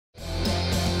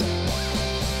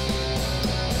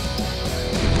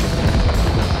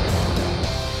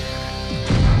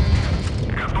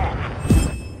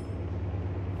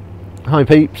Hi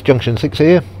peeps, Junction 6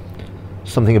 here.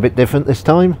 Something a bit different this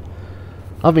time.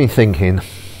 I've been thinking,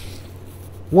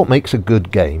 what makes a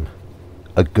good game?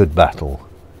 A good battle?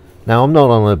 Now I'm not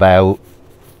on about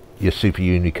your Super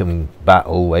Unicum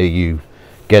battle where you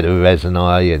get a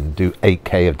Resonai and do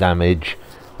 8k of damage.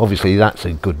 Obviously that's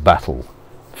a good battle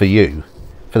for you.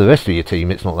 For the rest of your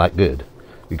team it's not that good,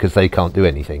 because they can't do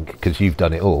anything, because you've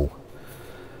done it all.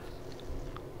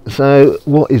 So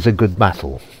what is a good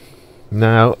battle?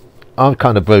 Now I've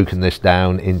kind of broken this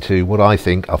down into what I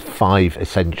think are 5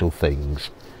 essential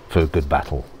things for a good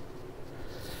battle.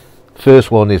 First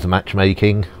one is the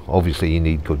matchmaking. Obviously you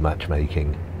need good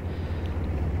matchmaking.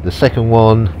 The second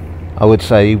one I would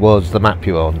say was the map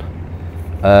you're on,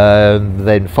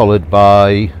 then followed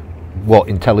by what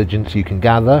intelligence you can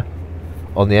gather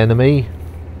on the enemy,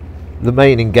 the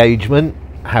main engagement,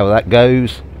 how that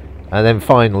goes, and then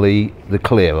finally the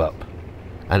clear up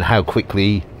and how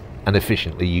quickly and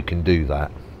efficiently you can do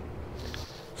that.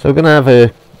 So we're going to have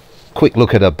a quick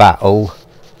look at a battle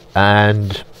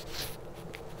and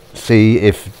see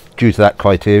if, due to that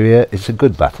criteria, it's a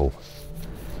good battle.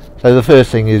 So the first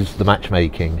thing is the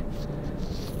matchmaking.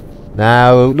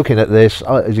 Now looking at this,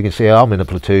 as you can see, I'm in a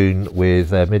platoon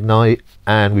with Midnight,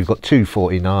 and we've got 2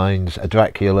 49s, a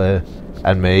Dracula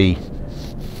and me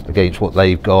against what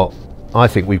they've got. I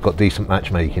think we've got decent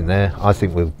matchmaking there. I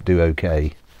think we'll do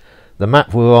okay. The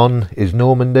map we're on is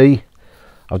Normandy.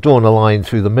 I've drawn a line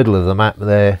through the middle of the map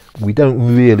there. We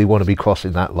don't really want to be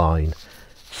crossing that line.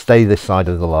 Stay this side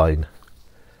of the line.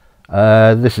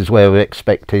 This is where we're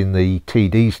expecting the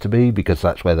TDs to be, because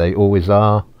that's where they always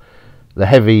are. The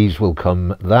heavies will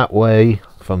come that way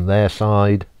from their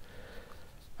side,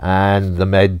 and the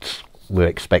meds we're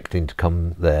expecting to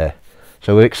come there.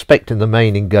 So we're expecting the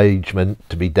main engagement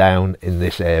to be down in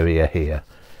this area here,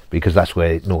 because that's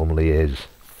where it normally is.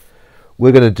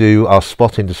 We're going to do our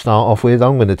spotting to start off with.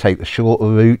 I'm going to take the shorter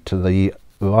route to the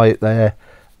right there,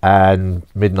 and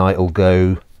Midnight will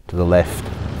go to the left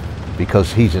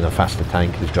because he's in a faster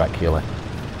tank as Dracula.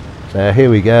 So here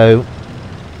we go.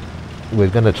 We're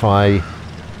going to try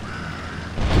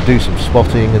to do some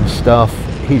spotting and stuff.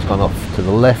 He's gone off to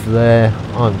the left there.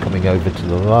 I'm coming over to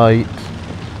the right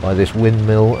by this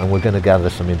windmill, and we're going to gather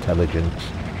some intelligence.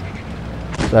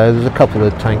 So there's a couple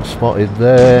of tanks spotted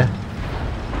there.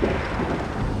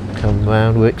 Come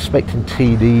round, we're expecting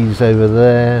TDs over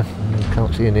there.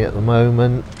 Can't see any at the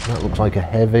moment. That looks like a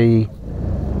heavy.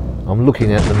 I'm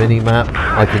looking at the mini-map.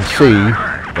 I can see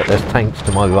that there's tanks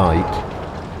to my right.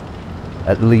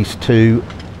 At least 2,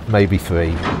 maybe 3.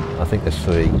 I think there's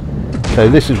 3. So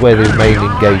this is where the main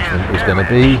engagement is going to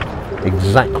be.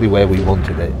 Exactly where we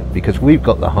wanted it, because we've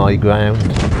got the high ground.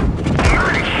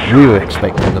 We were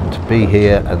expecting them to be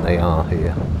here, and they are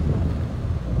here.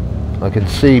 I can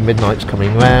see Midnight's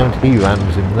coming round. He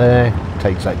rams in there,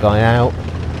 takes that guy out.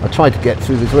 I tried to get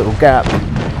through this little gap,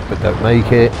 but don't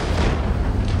make it.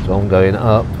 So I'm going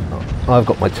up. I've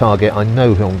got my target. I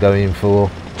know who I'm going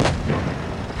for.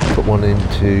 Put one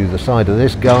into the side of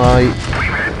this guy,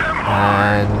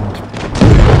 and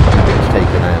it's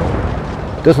taken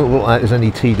out. Doesn't look like there's any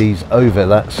TDs over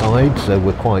that side, so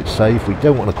we're quite safe. We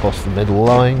don't want to cross the middle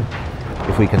line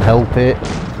if we can help it.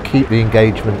 Keep the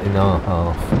engagement in our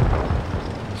half.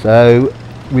 So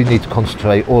we need to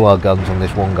concentrate all our guns on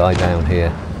this one guy down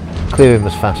here. Clear him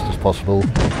as fast as possible,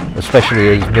 especially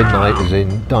as Midnight is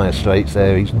in dire straits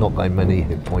there. He's not got many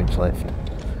hit points left.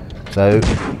 So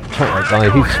track that guy,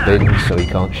 he spins so he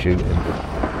can't shoot him.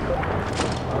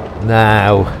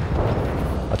 Now,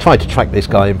 I tried to track this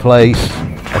guy in place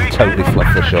and totally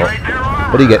fluffed the shot,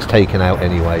 but he gets taken out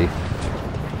anyway.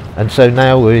 And so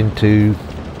now we're into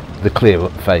the clear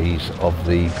up phase of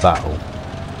the battle.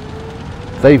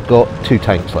 They've got 2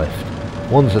 tanks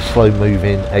left. One's a slow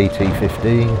moving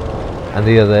AT-15 and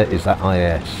the other is that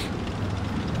IS.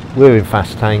 We're in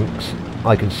fast tanks.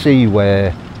 I can see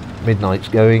where Midnight's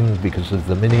going because of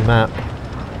the mini-map,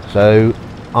 so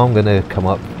I'm going to come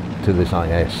up to this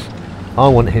IS. I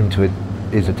want him to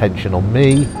his attention on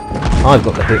me. I've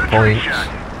got the hit points,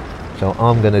 so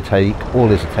I'm going to take all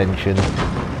his attention,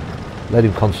 let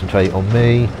him concentrate on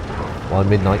me, while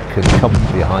Midnight can come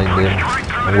behind him,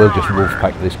 and we'll just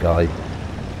wolfpack this guy.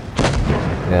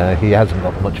 Yeah, he hasn't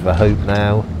got much of a hope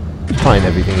now. He's trying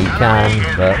everything he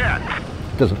can, but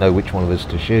doesn't know which one of us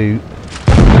to shoot.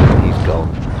 He's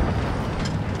gone.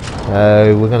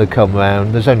 So we're going to come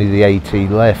round. There's only the AT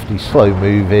left. He's slow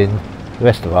moving. The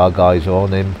rest of our guys are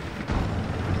on him.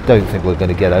 Don't think we're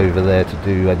going to get over there to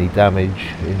do any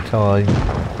damage in time.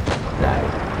 No,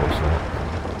 of course not.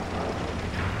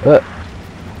 But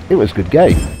it was a good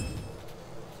game.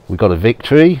 We got a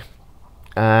victory,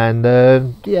 and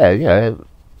yeah,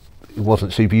 It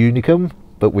wasn't super unicum,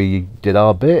 but we did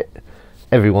our bit.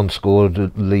 Everyone scored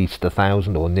at least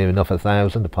 1,000 or near enough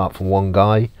 1,000, apart from one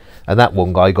guy, and that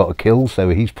one guy got a kill, so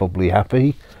he's probably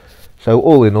happy. So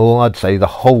all in all, I'd say the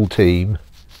whole team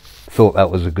thought that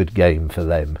was a good game for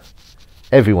them.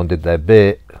 Everyone did their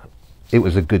bit. It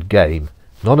was a good game.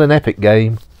 Not an epic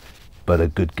game, but a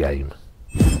good game.